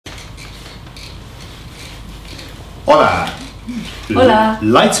Hola. Hola.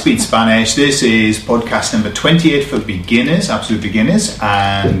 LightSpeed Spanish. This is podcast number 28 for beginners, absolute beginners,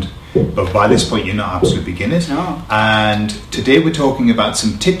 but by this point you're not absolute beginners. No. And today we're talking about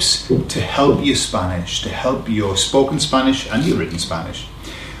some tips to help your Spanish, to help your spoken Spanish and your written Spanish.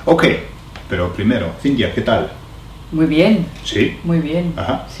 Ok, pero primero, Cintia, ¿qué tal? Muy bien. Sí. Muy bien.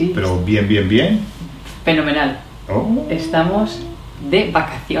 Ajá. Sí. Pero bien. Fenomenal. Oh. Estamos de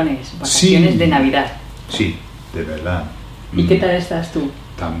vacaciones Sí. de Navidad. Sí, de verdad. ¿Y qué tal estás tú?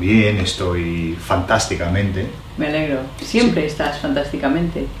 También estoy fantásticamente. Me alegro. Siempre estás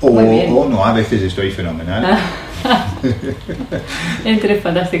fantásticamente. Muy bien. O no, a veces estoy fenomenal. Entre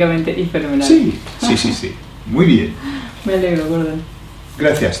fantásticamente y fenomenal. Sí. Muy bien. Me alegro, Gordon.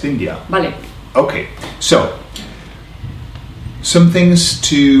 Gracias, Cintia. Vale. Okay, so some things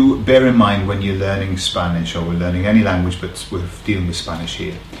to bear in mind when you're learning Spanish or we're learning any language, but we're dealing with Spanish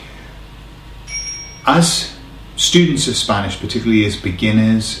here. As students of Spanish, particularly as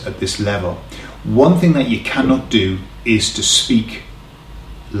beginners at this level, one thing that you cannot do is to speak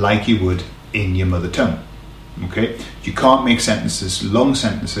like you would in your mother tongue. Okay, you can't make sentences, long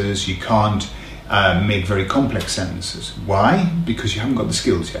sentences. You can't make very complex sentences. Why? Because you haven't got the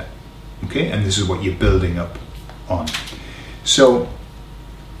skills yet. Okay, and this is what you're building up on. So,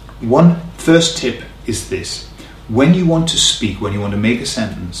 one first tip is this: when you want to speak, when you want to make a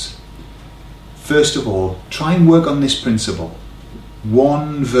sentence, first of all, try and work on this principle: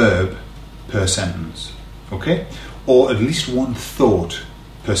 one verb per sentence, okay? Or at least one thought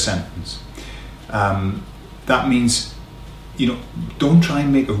per sentence. That means, don't try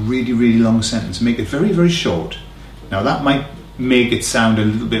and make a really, really long sentence. Make it very, very short. Now that might make it sound a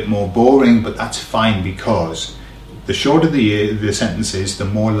little bit more boring, but that's fine, because the shorter the sentence is, the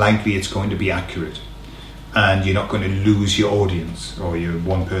more likely it's going to be accurate. And you're not going to lose your audience or your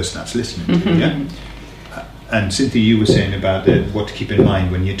one person that's listening to you. Yeah? And Cynthia, you were saying about what to keep in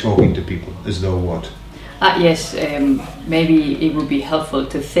mind when you're talking to people, as though what? Yes, maybe it would be helpful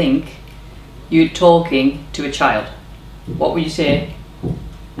to think you're talking to a child. What would you say?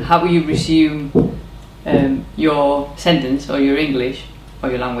 How will you resume your sentence or your English or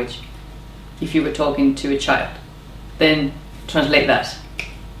your language if you were talking to a child? Then translate that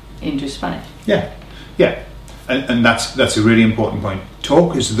into Spanish. Yeah. And that's a really important point.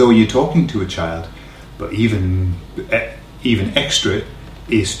 Talk as though you're talking to a child, but even extra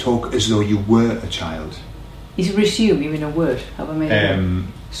is talk as though you were a child. Is resume even a word? Have I made it?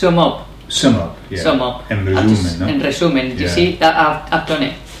 Sum up. Yeah. Sum up. En resumen, no? En resumen. You Yeah. see, I've done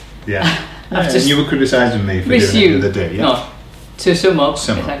it. Yeah. I've And just you were criticising me for resume. doing it the other day. Yeah. No, to sum up.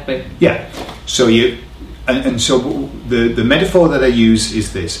 Sum up. Exactly. Yeah. So so the metaphor that I use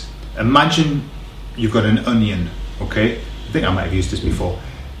is this: imagine you've got an onion. Okay, I think I might have used this before.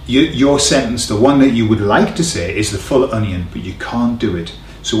 Your sentence, the one that you would like to say, is the full onion, but you can't do it.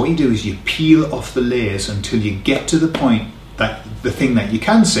 So what you do is you peel off the layers until you get to the point that the thing that you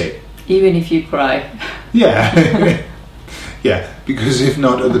can say. Even if you cry. Yeah. Yeah, because if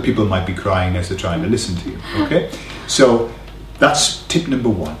not, other people might be crying as they're trying to listen to you. Okay, so that's tip number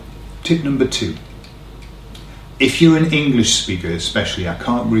one. Tip number two: if you're an English speaker, especially, I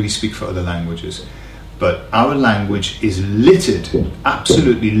can't really speak for other languages, but our language is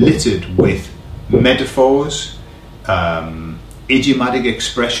absolutely littered with metaphors, idiomatic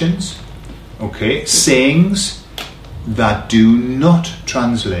expressions, okay, sayings that do not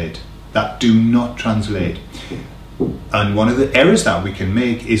translate. And one of the errors that we can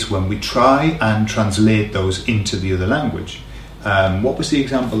make is when we try and translate those into the other language. What was the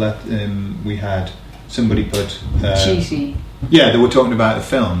example that we had? Somebody put... Cheesy. Yeah, they were talking about a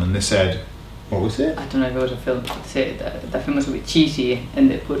film and they said... What was it? I don't know if it was a film. Say that film was a bit cheesy and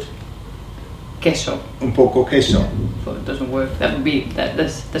they put queso. Un poco queso. But it doesn't work. That would be...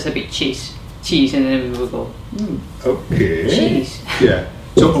 That's a bit cheese, and then we will go... Okay. Cheese. Yeah.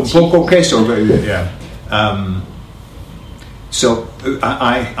 So un poco queso. Yeah. So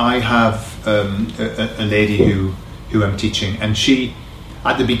I have a lady who I'm teaching, and she,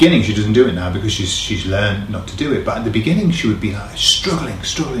 at the beginning, she doesn't do it now because she's learned not to do it. But at the beginning, she would be like struggling,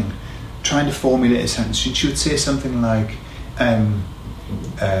 trying to formulate a sentence. And she would say something like,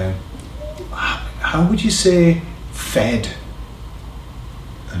 "How would you say fed?"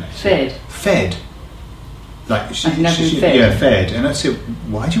 And I said, Fed. Like fed. Yeah, fed. And I said,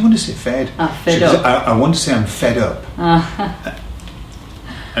 "Why do you want to say fed?" Fed she up. goes, I want to say I'm fed up. And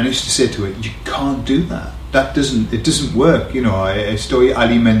I used to say to her, "You can't do that. It doesn't work. Estoy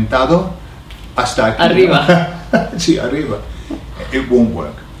alimentado hasta aquí." Arriba. Sí, arriba. It won't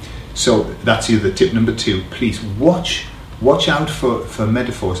work. So that's either tip number two. Please watch out for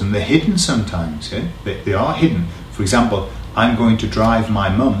metaphors, and they're hidden sometimes. Yeah? They are hidden. For For example, I'm going to drive my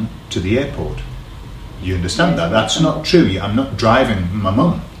mum to the airport. You understand that? That's not true. I'm not driving my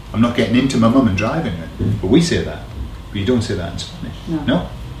mum. I'm not getting into my mum and driving her. But we say that. But you don't say that in Spanish. No?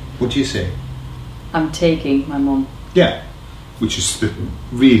 What do you say? I'm taking my mum. Yeah. Which is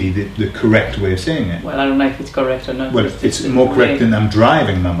really the correct way of saying it. Well, I don't know if it's correct or not. Well, it's more correct than I'm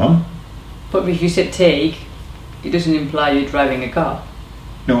driving my mum. But if you said take, it doesn't imply you're driving a car.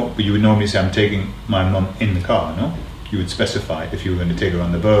 No, but you would normally say I'm taking my mum in the car, no? You would specify if you were going to take her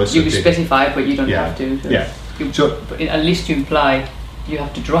on the bus. You could specify, but you don't have to. So but at least you imply you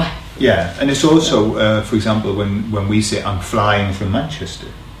have to drive. Yeah, and it's also, for example, when we say I'm flying from Manchester.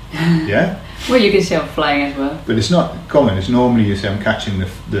 Yeah? Well, you can say I'm flying as well. But it's not common. It's normally you say I'm catching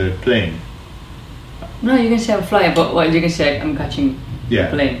the plane. No, you can say I'm flying, but well, you can say I'm catching the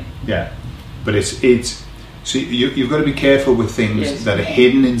plane. Yeah, but it's so you've got to be careful with things that are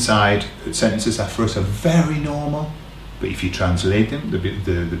hidden inside sentences that for us are very normal, but if you translate them,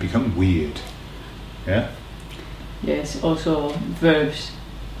 they become weird. Yeah. Yes. Also verbs,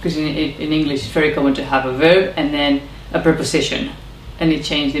 because in English it's very common to have a verb and then a preposition, and it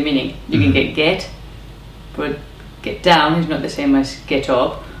changes the meaning. You can get, but get down is not the same as get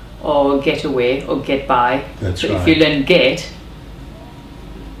up, or get away, or get by. That's so right. If you learn get,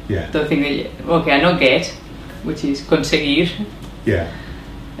 don't think that I know get, which is conseguir. Yeah.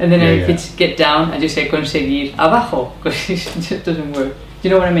 And then if it's get down, I just say conseguir abajo, because it just doesn't work. Do you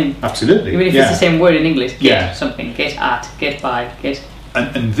know what I mean? Absolutely. Even if it's the same word in English, get something, get at, get by, get.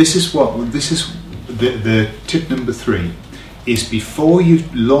 And this is the tip number 3 is before you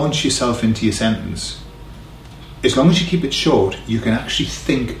launch yourself into your sentence, as long as you keep it short, you can actually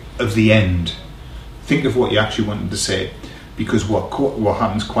think of the end. Think of what you actually wanted to say. Because what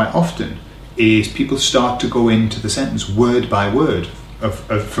happens quite often is people start to go into the sentence word by word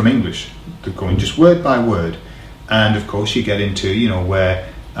from English. They're going just word by word. And of course you get into, where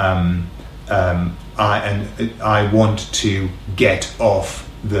I want to get off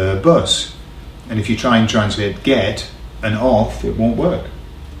the bus. And if you try and translate get and off, it won't work.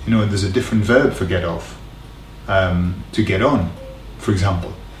 There's a different verb for get off, to get on, for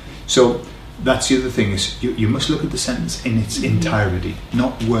example. So that's the other thing, is you must look at the sentence in its entirety,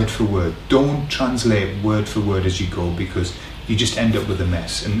 not word for word. Don't translate word for word as you go, because you just end up with a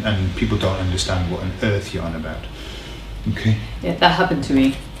mess, and people don't understand what on earth you're on about. Okay? Yeah, that happened to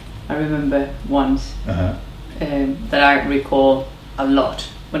me. I remember once that I recall a lot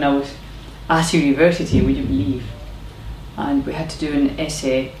when I was at university, would you believe? And we had to do an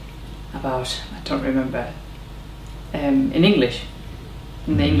essay about, I don't remember, in English,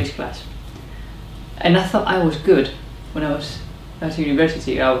 in the English class. And I thought I was good when I was at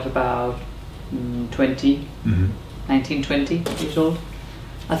university. I was about 20, 19, 20 years old.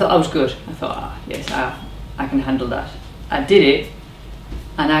 I thought I was good. I thought, yes, I can handle that. I did it,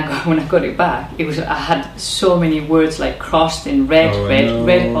 and when I got it back, I had so many words like crossed in red,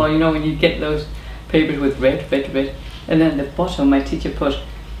 red, or when you get those papers with red, and then at the bottom my teacher put,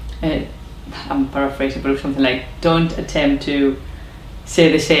 I'm paraphrasing, but it was something like, don't attempt to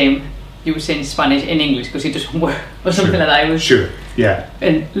say the same you would say in Spanish in English, because it doesn't work, or something like that. Sure, yeah.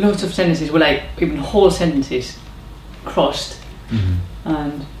 And lots of sentences were like, even whole sentences crossed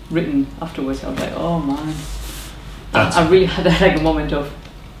and written afterwards. I was like, oh man. I really had like a moment of,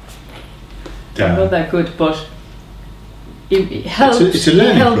 I'm not that good, but it helps. It's a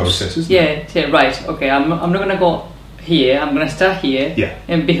learning process, isn't it? Yeah, right, okay, I'm not going to go here, I'm going to start here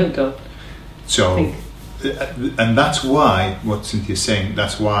and build up. So, and that's why, what Cynthia's saying,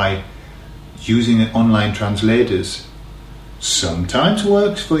 that's why using online translators sometimes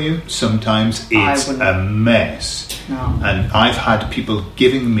works for you, sometimes it's a mess. No. And I've had people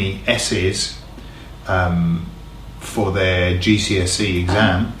giving me essays for their GCSE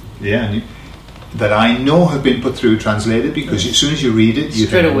exam, that I know have been put through translated, because as soon as you read it, you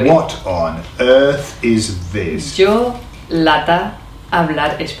think, what on earth is this? Yo lata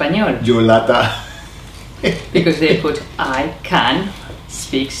hablar español. Yo lata. Because they put I can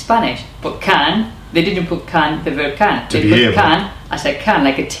speak Spanish, but can, they didn't put can, the verb can. They put can as a can,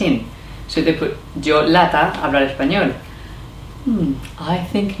 like a tin. So they put yo lata hablar español. I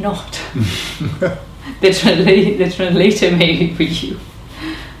think not. the translator made it for you.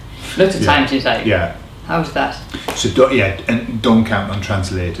 Lots of times it's like, how's that? So don't count on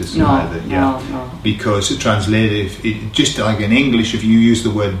translators either. No. Because a translator, just like in English, if you use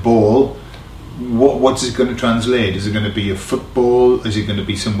the word ball, what's it going to translate? Is it going to be a football? Is it going to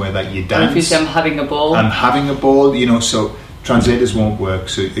be somewhere that you dance? Or if you say I'm having a ball. I'm having a ball, so translators won't work.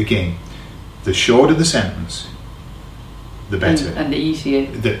 So again, the shorter the sentence, the better. And the easier.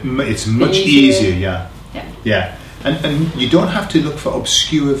 It's much easier, yeah. And you don't have to look for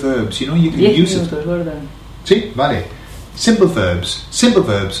obscure verbs. You know, you can 10 use it. minutos, ¿verdad? Sí, vale. Simple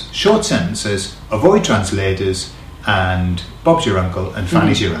verbs, short sentences, avoid translators, and Bob's your uncle and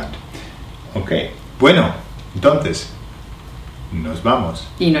Fanny's your aunt. Ok. Bueno, entonces, nos vamos.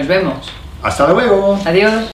 Y nos vemos. Hasta luego. Adiós.